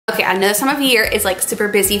Okay, I know this time of year is like super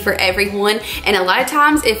busy for everyone, and a lot of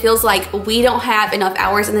times it feels like we don't have enough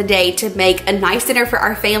hours in the day to make a nice dinner for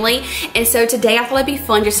our family. And so today I thought it'd be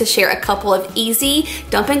fun just to share a couple of easy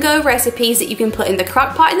dump and go recipes that you can put in the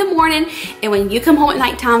crock pot in the morning, and when you come home at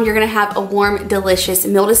nighttime, you're gonna have a warm, delicious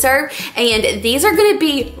meal to serve. And these are gonna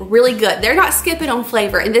be really good. They're not skipping on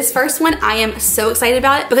flavor. And this first one, I am so excited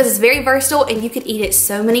about it because it's very versatile and you can eat it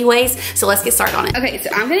so many ways. So let's get started on it. Okay,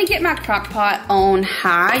 so I'm gonna get my crock pot on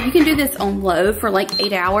high. You can do this on low for like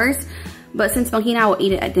 8 hours, but since Monkey and I will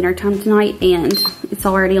eat it at dinner time tonight and it's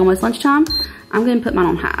already almost lunchtime, I'm gonna put mine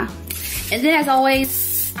on high. And then as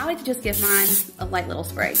always, I like to just give mine a light little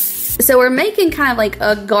spray. So we're making kind of like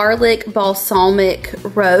a garlic balsamic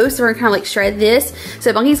roast. So we're gonna kind of like shred this.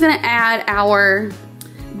 So Monkey's gonna add our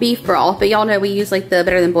beef broth, but y'all know we use like the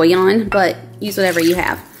Better Than Bouillon, but use whatever you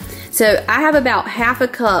have. So I have about half a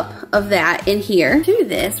cup of that in here. To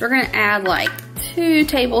this, we're gonna add like 2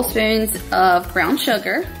 tablespoons of brown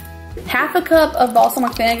sugar, half a cup of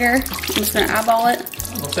balsamic vinegar. I'm just gonna eyeball it.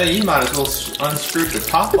 I'll say you might as well unscrew the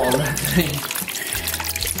top on that thing.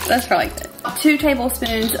 That's probably good. 2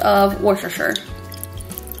 tablespoons of Worcestershire.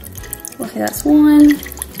 Okay, that's 1,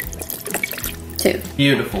 2.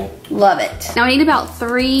 Beautiful. Love it. Now I need about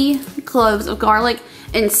 3 cloves of garlic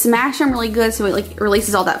and smash them really good so it like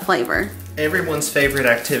releases all that flavor. Everyone's favorite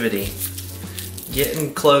activity,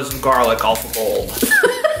 getting cloves of garlic off a bowl.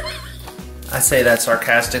 I say that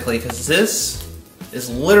sarcastically because this is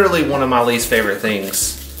literally one of my least favorite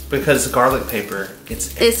things because the garlic paper gets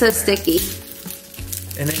everywhere. It's so sticky.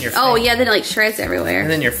 And then your yeah, then it like shreds everywhere. And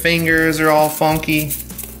then your fingers are all funky.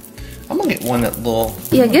 I'm gonna get one that little.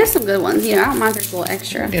 Yeah, get some good ones. Yeah, I don't mind if there's a little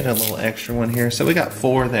extra. Get a little extra one here. So we got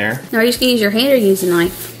 4 there. Now are you just gonna use your hand or use a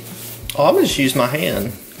knife? Oh, I'm gonna just use my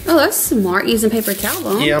hand. Oh, that's smart, using paper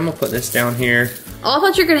towel. Huh? Yeah, I'm gonna put this down here. Oh, I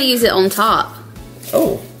thought you were gonna use it on top.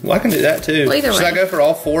 Oh, well I can do that too. Well, either Should way. I go for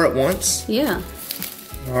all 4 at once? Yeah.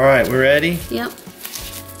 All right, we ready? Yep.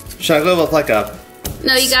 Should I go with like a...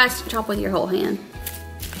 No, you guys chop with your whole hand.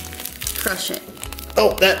 Crush it.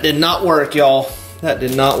 Oh, that did not work, y'all. That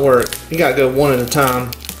did not work. You gotta go one at a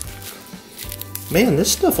time. Man,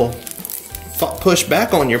 this stuff will push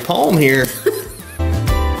back on your palm here.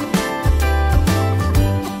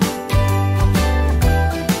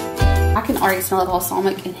 I can already smell the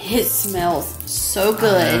balsamic and it smells so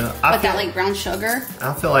good. With that like brown sugar.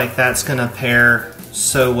 I feel like that's gonna pair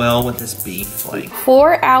so well with this beef. Like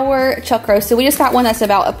 4-hour chuck roast. So we just got one that's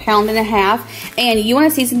about 1.5 pounds, and you want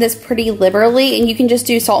to season this pretty liberally, and you can just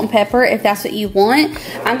do salt and pepper if that's what you want.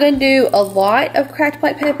 I'm going to do a lot of cracked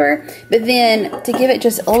black pepper, but then to give it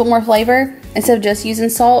just a little more flavor, instead of just using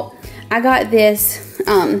salt, I got this.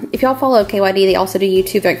 If y'all follow KYD, they also do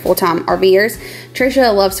YouTube, like full-time RVers.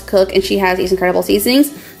 Trisha loves to cook and she has these incredible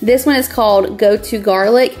seasonings. This one is called Go To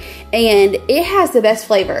Garlic, and it has the best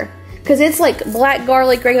flavor. Because it's like black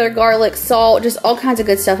garlic, regular garlic, salt, just all kinds of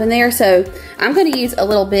good stuff in there. So I'm going to use a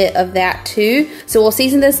little bit of that too. So we'll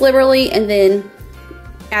season this liberally and then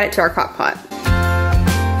add it to our crock pot.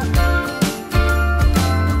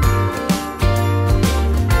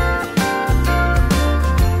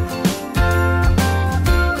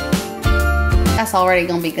 That's already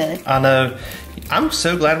going to be good. I know. I'm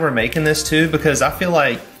so glad we're making this too because I feel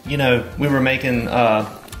like, you know, we were making...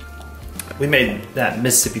 we made that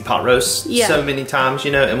Mississippi pot roast so many times,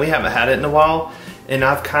 you know, and we haven't had it in a while. And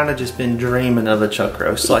I've kind of just been dreaming of a chuck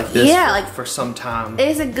roast like this for some time.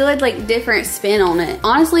 It's a good, like, different spin on it.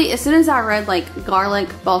 Honestly, as soon as I read, like, garlic,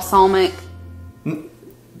 balsamic,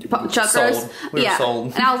 chuck roast. We were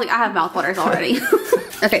sold. And I was like, I have mouthwaters already.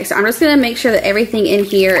 Okay, so I'm just going to make sure that everything in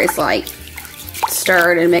here is, like,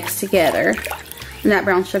 stirred and mixed together. And that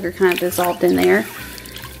brown sugar kind of dissolved in there.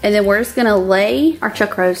 And then we're just gonna lay our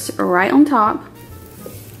chuck roast right on top.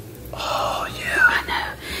 Oh yeah. I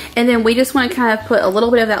know. And then we just want to kind of put a little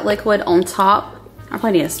bit of that liquid on top. I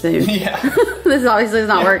probably need a spoon. Yeah. This obviously is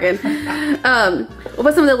not working. We'll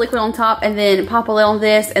put some of the liquid on top and then pop a lid on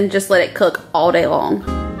this and just let it cook all day long.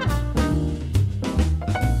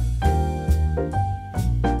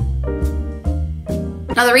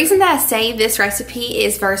 Now the reason that I say this recipe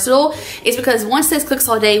is versatile is because once this cooks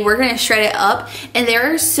all day, we're gonna shred it up, and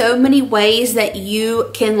there are so many ways that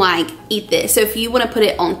you can like eat this. So if you wanna put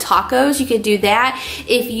it on tacos, you could do that.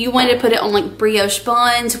 If you wanted to put it on like brioche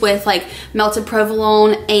buns with like melted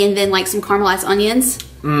provolone and then like some caramelized onions,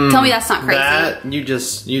 tell me that's not crazy. That, you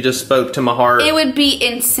just spoke to my heart. It would be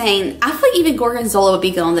insane. I feel like even gorgonzola would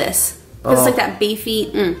be good on this. Because it's like that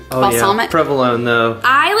beefy balsamic. Yeah. Provolone though.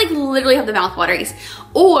 I like literally have the mouth wateries.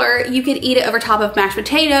 Or you could eat it over top of mashed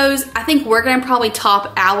potatoes. I think we're gonna probably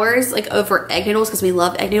top ours like over egg noodles because we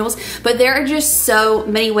love egg noodles. But there are just so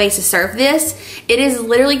many ways to serve this. It is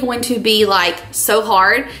literally going to be like so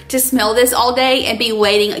hard to smell this all day and be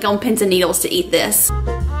waiting like on pins and needles to eat this.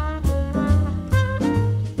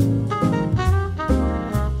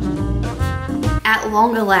 At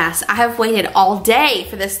long last, I have waited all day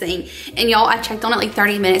for this thing. And y'all, I checked on it like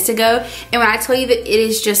 30 minutes ago. And when I tell you that it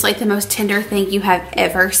is just like the most tender thing you have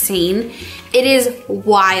ever seen, it is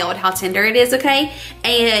wild how tender it is, okay?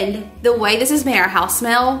 And the way this has made our house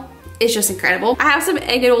smell is just incredible. I have some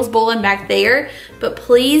egg noodles boiling back there, but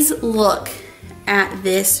please look at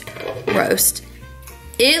this roast.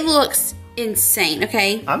 It looks insane,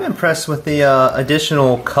 okay? I'm impressed with the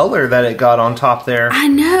additional color that it got on top there. I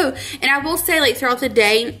know. And I will say, like, throughout the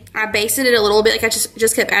day, I basted it a little bit. Like, I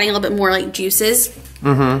just kept adding a little bit more, like, juices.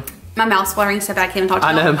 Mm-hmm. My mouth's watering so bad I can't even talk to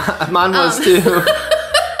you. I know. Mine was, too.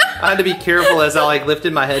 I had to be careful as I, like,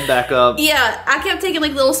 lifted my head back up. Yeah. I kept taking,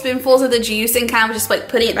 like, little spoonfuls of the juice and kind of just, like,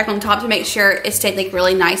 putting it back on top to make sure it stayed, like,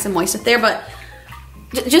 really nice and moist up there. But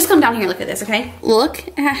just come down here and look at this, okay?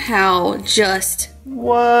 Look at how just...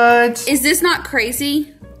 What? Is this not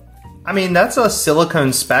crazy? I mean, that's a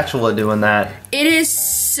silicone spatula doing that. It is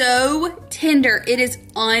so tender. It is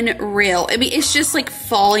unreal. I mean, it's just like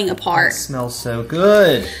falling apart. It smells so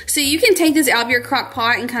good. So you can take this out of your crock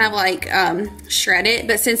pot and kind of like shred it.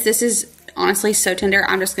 But since this is honestly so tender,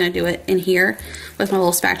 I'm just going to do it in here with my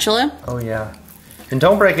little spatula. Oh, yeah. And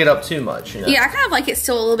don't break it up too much, you know? Yeah, I kind of like it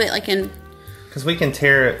still a little bit like in... Because we can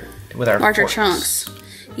tear it with our larger forks. chunks.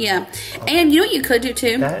 Yeah. And you know what you could do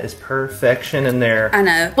too? That is perfection in there. I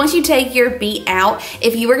know. Once you take your beet out,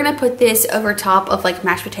 if you were going to put this over top of like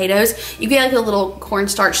mashed potatoes, you get like a little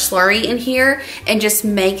cornstarch slurry in here and just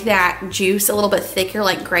make that juice a little bit thicker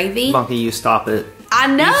like gravy. Monkey, you stop it. I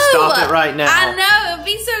know. You stop it right now. I know. It would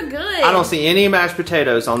be so good. I don't see any mashed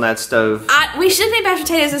potatoes on that stove. We should make mashed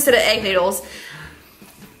potatoes instead of egg noodles.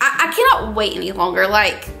 I cannot wait any longer.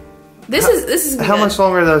 Like... This is How much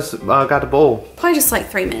longer are those got to boil? Probably just like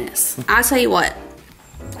 3 minutes. I'll tell you what,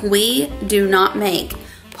 we do not make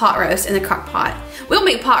pot roast in the crock pot. We'll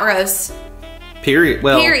make pot roast. Period.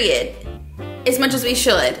 Well, period. As much as we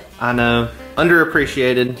should. I know.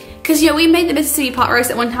 Underappreciated. Cause you know, we made the Mississippi pot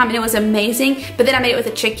roast at one time and it was amazing, but then I made it with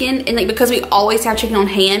a chicken and like because we always have chicken on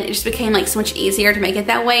hand, it just became like so much easier to make it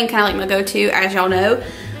that way and kind of like my go-to, as y'all know.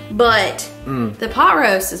 But the pot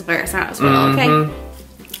roast is where it's at as well, okay?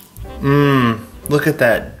 Look at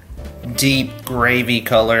that deep gravy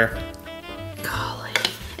color. Golly.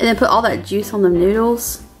 And then put all that juice on the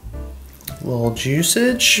noodles. A little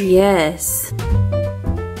juiceage? Yes.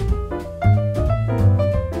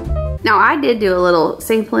 Now I did do a little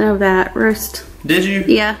sampling of that roast. Did you?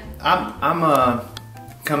 Yeah. I'm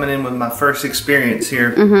coming in with my first experience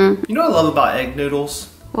here. You know what I love about egg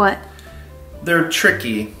noodles? What? They're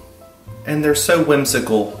tricky and they're so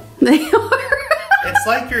whimsical. They are. It's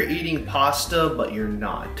like you're eating pasta, but you're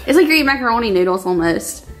not. It's like you're eating macaroni noodles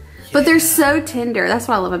almost. Yeah. But they're so tender. That's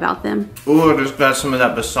what I love about them. Ooh, I just got some of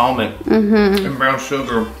that balsamic and brown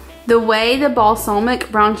sugar. The way the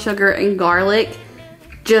balsamic, brown sugar, and garlic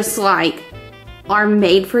just like are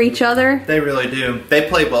made for each other. They really do. They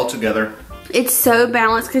play well together. It's so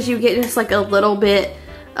balanced because you get just like a little bit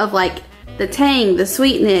of like the tang, the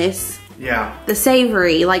sweetness. Yeah. The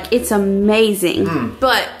savory. Like it's amazing.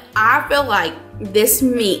 But I feel like this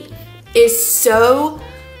meat is so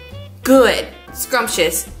good,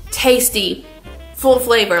 scrumptious, tasty, full of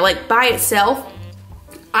flavor. Like by itself,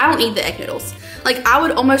 I don't need the egg noodles. Like I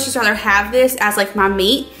would almost just rather have this as like my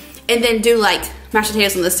meat and then do like mashed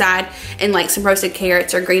potatoes on the side and like some roasted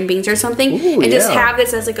carrots or green beans or something. Ooh, and just have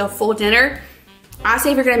this as like a full dinner. I say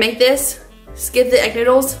if you're gonna make this, skip the egg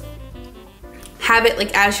noodles, have it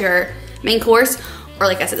like as your main course. Or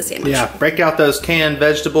like I said, the sandwich. Yeah, break out those canned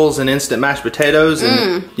vegetables and instant mashed potatoes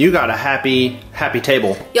and you got a happy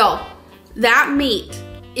table. Y'all, that meat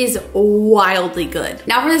is wildly good.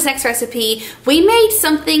 Now for this next recipe, we made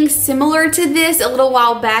something similar to this a little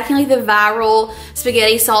while back, you know, like the viral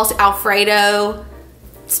spaghetti sauce Alfredo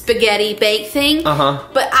spaghetti bake thing.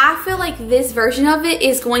 But I feel like this version of it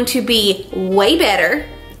is going to be way better.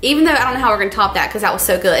 Even though I don't know how we're gonna top that because that was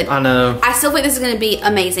so good. I know. I still think this is gonna be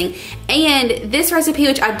amazing. And this recipe,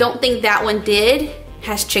 which I don't think that one did,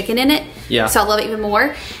 has chicken in it. Yeah. So I love it even more.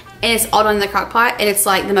 And it's all done in the crock pot and it's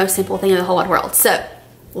like the most simple thing in the whole wide world. So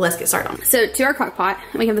let's get started on it. So to our crock pot,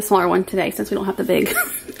 we have the smaller one today since we don't have the big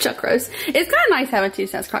chuck roast. It's kind of nice having two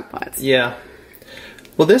size crock pots. Yeah.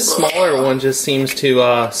 Well, this smaller one just seems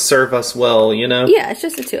to serve us well, you know? Yeah, it's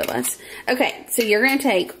just the two of us. Okay, so you're gonna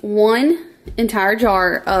take 1 entire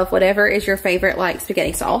jar of whatever is your favorite, like,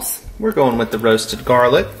 spaghetti sauce. We're going with the roasted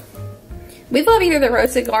garlic. We love either the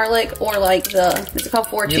roasted garlic or like the, is it called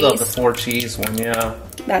 4 cheese? You love the 4 cheese one, yeah.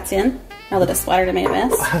 That's in. Now that it's splattered and made a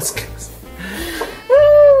mess. That's good.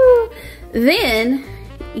 Then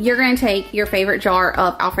you're gonna take your favorite jar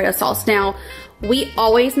of Alfredo sauce. Now, we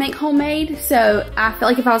always make homemade, so I feel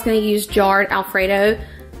like if I was gonna use jarred Alfredo, do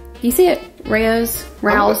you see it? Rao's?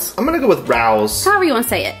 I'm gonna go with Rao's. However you wanna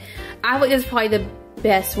say it. I think it's probably the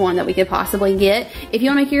best one that we could possibly get. If you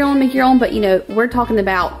wanna make your own, make your own, but you know, we're talking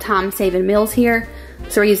about time-saving meals here,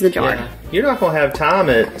 so we're using the jar. Yeah. You're not gonna have time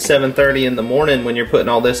at 7:30 in the morning when you're putting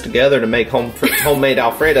all this together to make homemade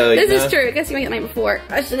Alfredo. This is true. I guess you made it the night before.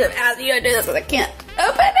 I should have asked you to do this, but I can't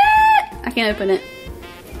open it. I can't open it.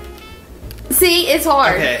 See, it's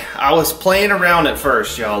hard. Okay, I was playing around at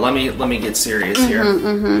first, y'all. Let me get serious here.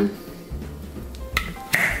 Woo.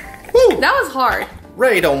 That was hard.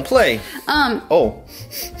 Ray, don't play. Oh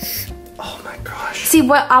my gosh. See,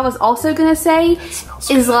 what I was also gonna say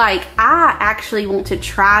is like, I actually want to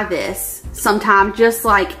try this sometime, just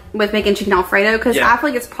like with making chicken Alfredo, because I feel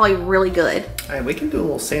like it's probably really good. Hey, we can do a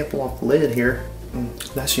little sample off the lid here.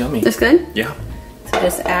 That's yummy. That's good? Yeah. So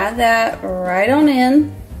just add that right on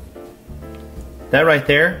in. That right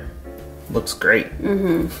there looks great.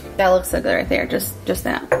 That looks so good right there, just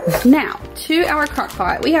that. Now, to our crock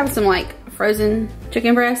pot, we have some like frozen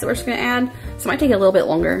chicken breast that we're just gonna add. So it might take a little bit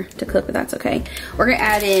longer to cook, but that's okay. We're gonna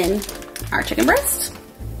add in our chicken breast.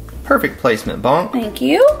 Perfect placement, Bonk. Thank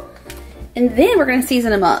you. And then we're gonna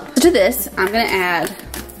season them up. So to this, I'm gonna add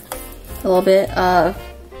a little bit of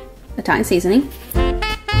Italian seasoning.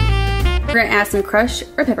 We're gonna add some crushed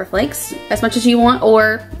red pepper flakes, as much as you want,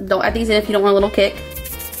 or don't add these in if you don't want a little kick.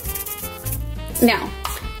 Now,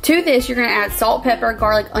 to this, you're gonna add salt, pepper,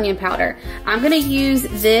 garlic, onion powder. I'm gonna use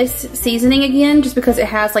this seasoning again, just because it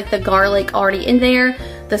has like the garlic already in there,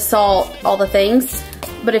 the salt, all the things.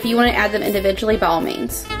 But if you wanna add them individually, by all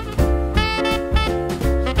means.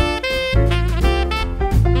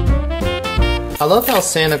 I love how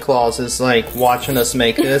Santa Claus is like watching us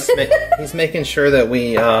make this. He's making sure that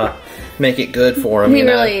we make it good for him. He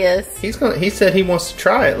really is. He said he wants to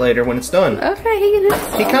try it later when it's done. Okay, he can have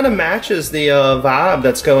some. He kind of matches the vibe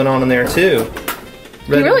that's going on in there too.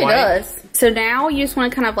 He really does. So now you just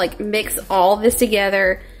want to kind of like mix all this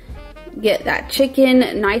together, get that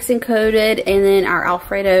chicken nice and coated, and then our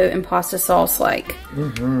Alfredo and pasta sauce like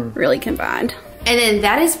really combined. And then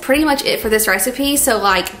that is pretty much it for this recipe. So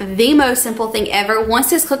like the most simple thing ever. Once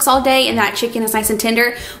this cooks all day and that chicken is nice and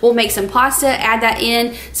tender, we'll make some pasta, add that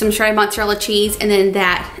in, some shredded mozzarella cheese, and then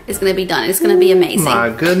that is gonna be done. It's gonna be amazing. My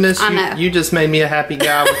goodness, I know. You just made me a happy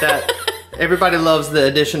guy with that. Everybody loves the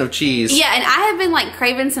addition of cheese. Yeah, and I have been like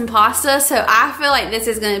craving some pasta, so I feel like this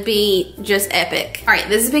is gonna be just epic. All right,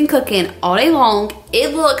 this has been cooking all day long.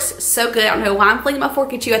 It looks so good. I don't know why I'm flinging my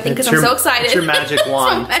fork at you. I think because I'm so excited. It's your magic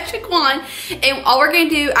wand. It's my magic wand. And all we're gonna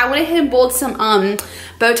do, I went ahead and boiled some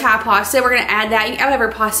bow tie pasta. We're gonna add that. You can add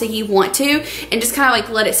whatever pasta you want to, and just kind of like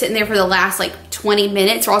let it sit in there for the last like 20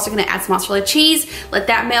 minutes. We're also gonna add some mozzarella cheese, let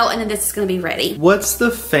that melt, and then this is gonna be ready. What's the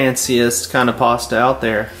fanciest kind of pasta out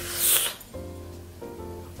there?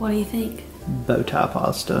 What do you think? Bow tie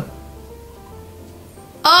pasta.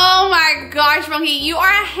 Oh my gosh, Monkey, you are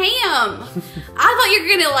a ham. I thought you were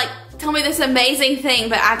gonna like tell me this amazing thing,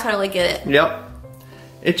 but I totally get it. Yep.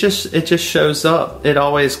 It just shows up. It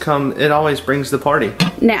always brings the party.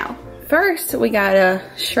 Now, first we gotta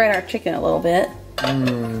shred our chicken a little bit.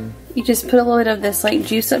 You just put a little bit of this like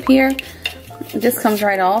juice up here. It just comes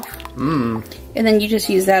right off. And then you just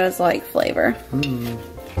use that as like flavor.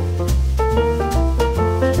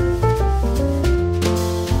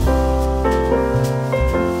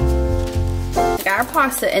 Got our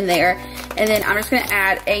pasta in there, and then I'm just gonna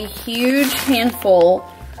add a huge handful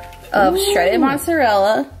of shredded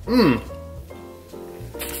mozzarella.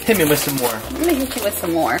 Hit me with some more. I'm gonna hit you with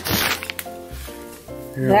some more.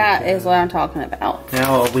 That is what I'm talking about.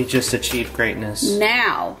 Now we just achieved greatness.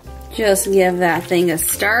 Now, just give that thing a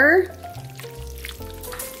stir.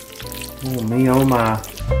 Oh me, oh my.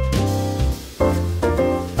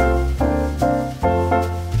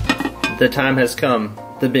 The time has come.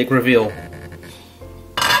 The big reveal.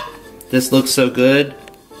 This looks so good.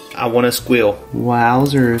 I want to squeal.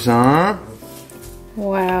 Wowzers, huh?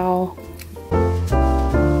 Wow.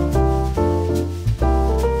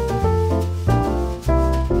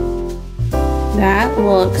 That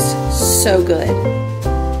looks so good.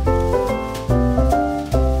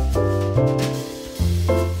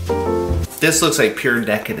 this looks like pure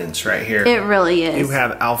decadence right here. It really is. You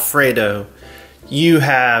have Alfredo. You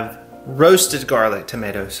have roasted garlic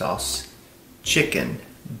tomato sauce, chicken,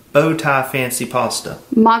 bow tie fancy pasta,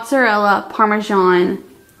 mozzarella, parmesan,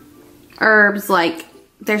 herbs, like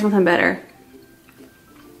there's nothing better.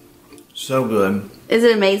 So good. Is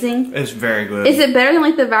it amazing? It's very good. Is it better than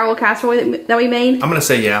like the viral casserole that we made? I'm gonna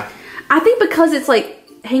say yeah. I think because it's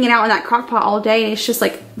like hanging out in that crock pot all day and it's just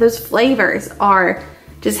like those flavors are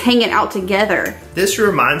just hanging out together. This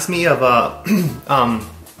reminds me of a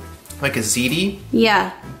like a ziti.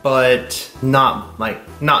 Yeah. But not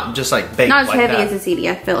just like baked. Not as like heavy that. as a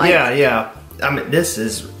ziti, I feel like. Yeah, yeah. I mean, this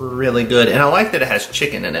is really good, and I like that it has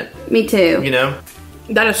chicken in it. Me too. You know.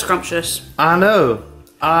 That is scrumptious. I know.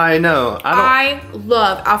 I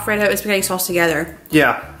love Alfredo and spaghetti sauce together.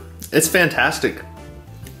 Yeah, it's fantastic.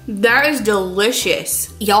 That is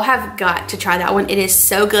delicious. Y'all have got to try that one. It is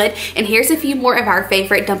so good. And here's a few more of our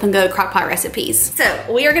favorite dump and go crock pot recipes.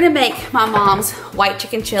 So we are gonna make my mom's white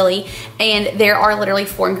chicken chili, and there are literally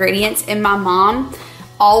 4 ingredients, and my mom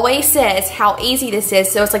always says how easy this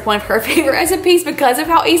is. So it's like one of her favorite recipes because of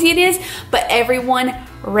how easy it is, but everyone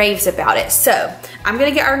raves about it. So I'm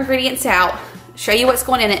gonna get our ingredients out, show you what's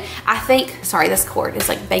going in it. I think, sorry, this cord is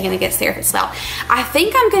like banging against there if it's loud. I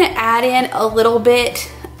think I'm gonna add in a little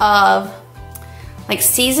bit of like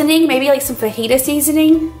seasoning, maybe like some fajita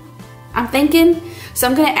seasoning, I'm thinking. So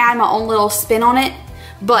I'm gonna add my own little spin on it,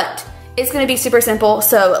 but it's gonna be super simple.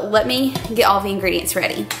 So let me get all the ingredients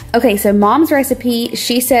ready. Okay, so mom's recipe,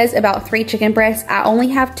 she says about 3 chicken breasts. I only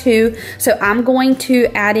have 2, so I'm going to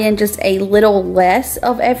add in just a little less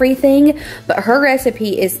of everything, but her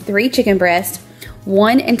recipe is 3 chicken breasts,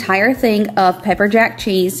 1 entire thing of pepper jack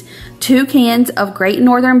cheese, 2 cans of Great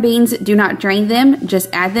Northern beans. Do not drain them, just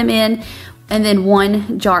add them in, and then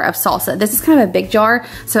 1 jar of salsa. This is kind of a big jar,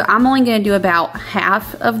 so I'm only gonna do about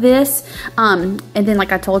half of this. And then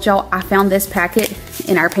like I told y'all, I found this packet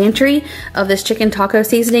in our pantry of this chicken taco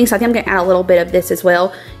seasoning, so I think I'm gonna add a little bit of this as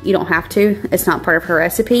well. You don't have to, it's not part of her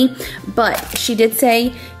recipe, but she did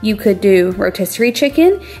say you could do rotisserie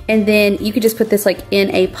chicken, and then you could just put this like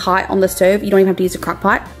in a pot on the stove. You don't even have to use a crock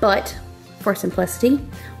pot, but for simplicity,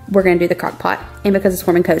 we're gonna do the crock pot, and because it's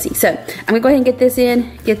warm and cozy. So I'm gonna go ahead and get this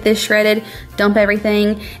in, get this shredded, dump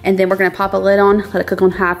everything, and then we're gonna pop a lid on, let it cook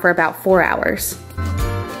on high for about 4 hours.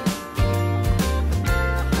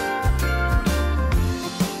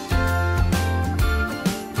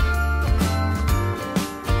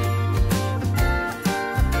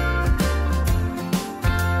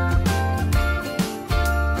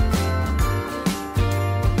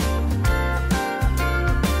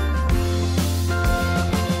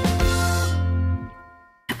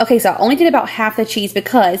 Okay, so I only did about half the cheese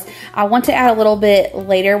because I want to add a little bit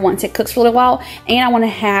later once it cooks for a little while, and I want to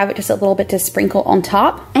have just a little bit to sprinkle on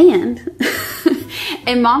top. And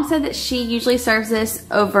and mom said that she usually serves this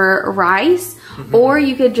over rice, or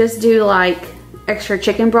you could just do like extra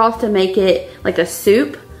chicken broth to make it like a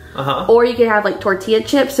soup, or you could have like tortilla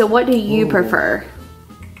chips. So what do you prefer?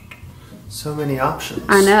 So many options.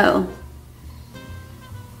 I know.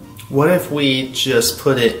 What if we just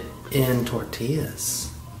put it in tortillas?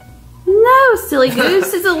 No, silly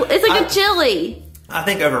goose. It's like a chili. I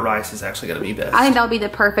think over rice is actually gonna be best. I think that would be the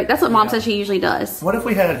perfect. That's what mom says she usually does. What if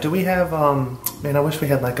we had? Do we have? Man, I wish we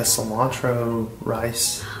had like a cilantro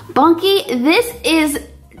rice. Bunky, this is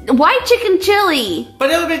white chicken chili.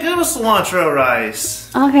 But it would be good with cilantro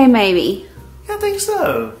rice. Okay, maybe. I think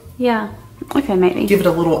so. Yeah. Okay, maybe. Give it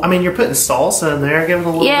a little. I mean, you're putting salsa in there. Give it a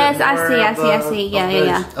little. Yes, bit more I see.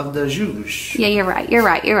 Yeah. Of the juice. Yeah, you're right. You're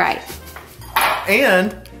right.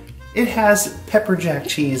 And it has pepper jack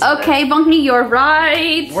cheese. Okay, Bunky, you're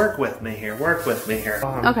right. Work with me here.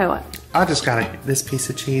 Okay, what? I just gotta. This piece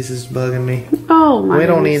of cheese is bugging me. Oh my. We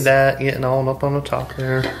don't need that getting all up on the top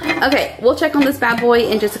there. Okay, we'll check on this bad boy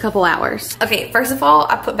in just a couple hours. Okay, first of all,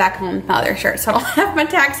 I put back on my other shirt so I don't have my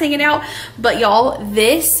tags hanging out. But y'all,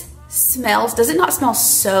 this smells. Does it not smell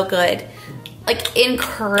so good? Like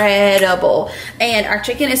incredible. And our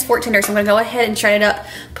chicken is fork tender, so I'm gonna go ahead and shred it up,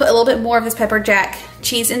 put a little bit more of this pepper jack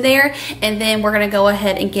cheese in there, and then we're gonna go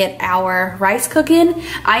ahead and get our rice cooking.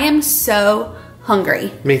 I am so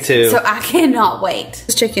hungry. Me too. So I cannot wait.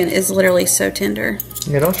 This chicken is literally so tender.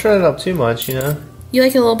 Yeah, don't shred it up too much, you know. You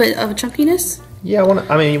like a little bit of a chunkiness? Yeah,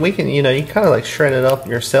 I mean, we can, you know, you kind of like shred it up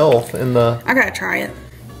yourself in the. I gotta try it.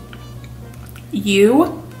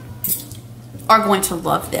 You are going to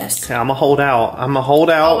love this. Okay, I'm gonna hold out.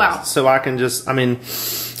 Oh, wow. So I can just, I mean,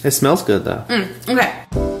 it smells good though. Okay.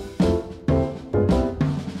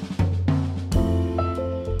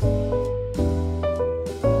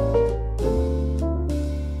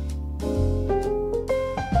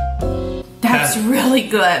 It's really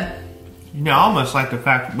good. You know, I almost like the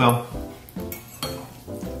fact, well,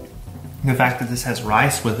 the fact that this has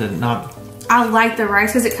rice with it, not... I like the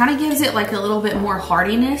rice because it kind of gives it like a little bit more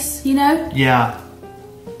hardiness, you know? Yeah.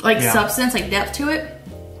 Like substance, like depth to it.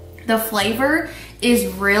 The flavor is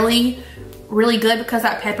really, really good because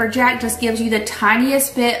that pepper jack just gives you the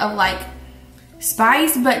tiniest bit of like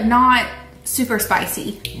spice, but not super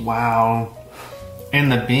spicy. Wow. And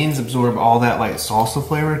the beans absorb all that like salsa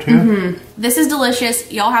flavor too. This is delicious.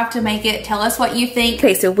 Y'all have to make it. Tell us what you think.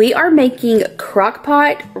 Okay, so we are making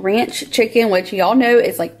Crockpot ranch chicken, which y'all know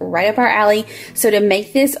is like right up our alley. So to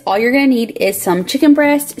make this, all you're gonna need is some chicken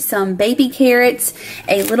breast, some baby carrots,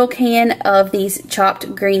 a little can of these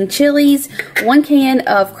chopped green chilies, 1 can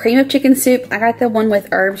of cream of chicken soup. I got the one with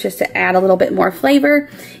herbs just to add a little bit more flavor.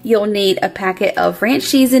 You'll need a packet of ranch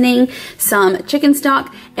seasoning, some chicken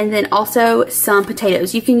stock, and then also some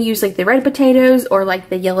potatoes. You can use like the red potatoes or like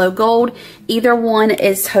the yellow gold. Either one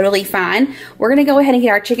is totally fine. We're gonna go ahead and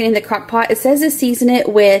get our chicken in the crock pot. It says to season it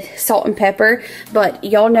with salt and pepper, but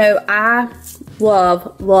y'all know I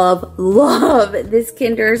love, love, love this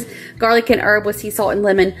Kinder's garlic and herb with sea salt and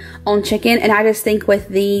lemon on chicken. And I just think with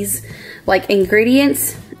these like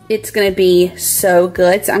ingredients, it's gonna be so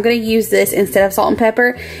good. So I'm gonna use this instead of salt and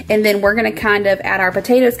pepper, and then we're gonna kind of add our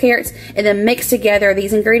potatoes, carrots, and then mix together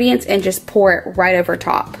these ingredients and just pour it right over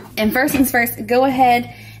top. And first things first, go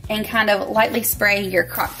ahead and kind of lightly spray your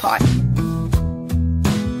crock pot.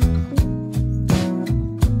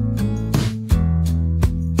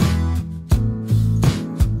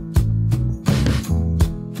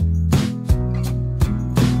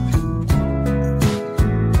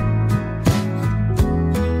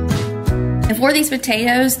 For these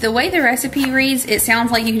potatoes, the way the recipe reads, it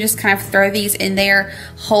sounds like you can just kind of throw these in there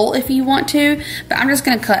whole if you want to, but I'm just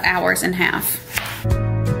gonna cut ours in half.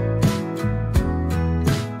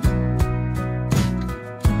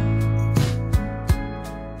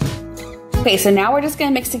 Okay, so now we're just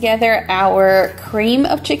gonna mix together our cream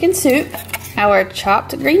of chicken soup, our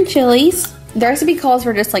chopped green chilies. The recipe calls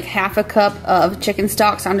for just like half a cup of chicken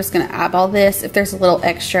stock, so I'm just gonna eyeball this. If there's a little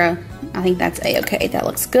extra, I think that's a-okay. That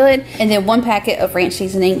looks good. And then 1 packet of ranch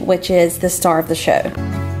seasoning, which is the star of the show.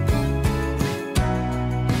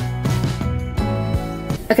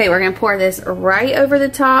 Okay, we're gonna pour this right over the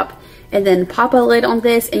top and then pop a lid on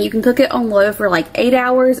this, and you can cook it on low for like 8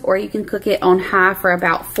 hours, or you can cook it on high for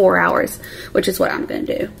about 4 hours, which is what I'm gonna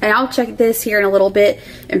do. And I'll check this here in a little bit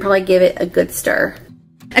and probably give it a good stir.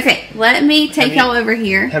 Okay, let me take y'all over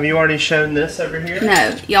here. Have you already shown this over here?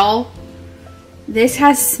 No, y'all. This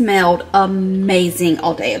has smelled amazing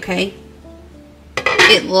all day, okay?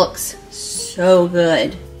 It looks so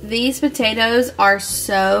good. These potatoes are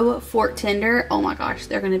so fork tender. Oh my gosh,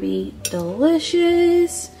 they're gonna be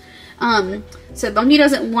delicious. So Bunky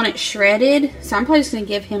doesn't want it shredded, so I'm probably just gonna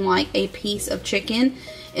give him like a piece of chicken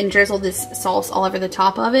and drizzle this sauce all over the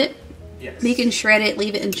top of it. Yes. You can shred it,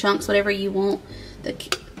 leave it in chunks, whatever you want.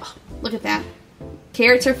 Oh, look at that.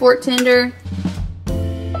 Carrots are fork tender.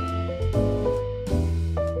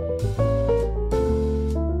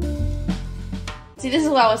 See, this is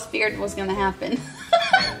what I was feared was going to happen.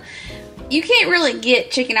 You can't really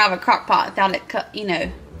get chicken out of a crock pot without it, you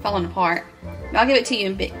know, falling apart. But I'll give it to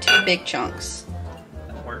you in two big chunks.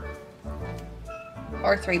 That'll work.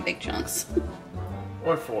 Or 3 big chunks.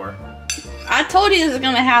 Or 4. I told you this was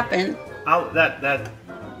going to happen. Oh, oh my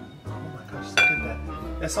gosh, look at that.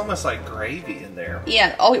 It's almost like gravy in there.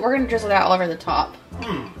 Yeah, oh, we're going to drizzle that all over the top.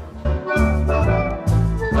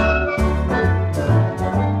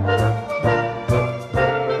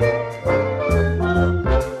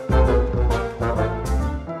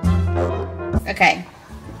 Okay,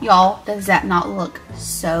 y'all, does that not look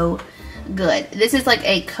so good? This is like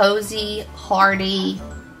a cozy, hearty,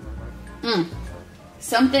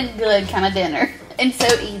 something good kind of dinner. And so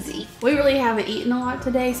easy. We really haven't eaten a lot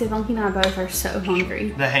today, so Bunky and I both are so hungry.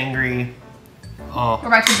 The hangry. Oh. We're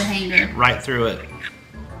back to the hanger. Right through it.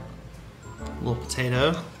 Little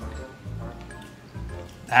potato.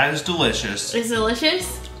 That is delicious. It's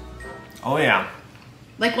delicious? Oh yeah.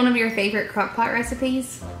 Like one of your favorite crock pot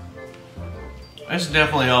recipes? It's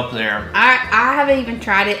definitely up there. I haven't even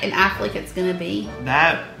tried it, and I feel like it's gonna be.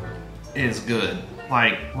 That is good.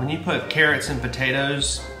 Like when you put carrots and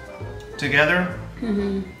potatoes together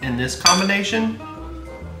in this combination,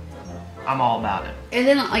 I'm all about it. And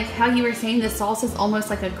then like how you were saying, the sauce is almost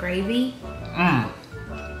like a gravy.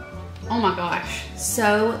 Oh my gosh,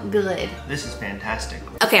 so good. This is fantastic.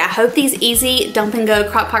 Okay, I hope these easy dump and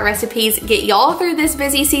go crock pot recipes get y'all through this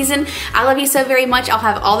busy season. I love you so very much. I'll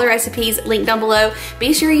have all the recipes linked down below.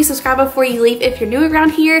 Be sure you subscribe before you leave if you're new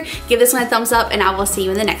around here. Give this one a thumbs up, and I will see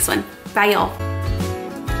you in the next one. Bye, y'all.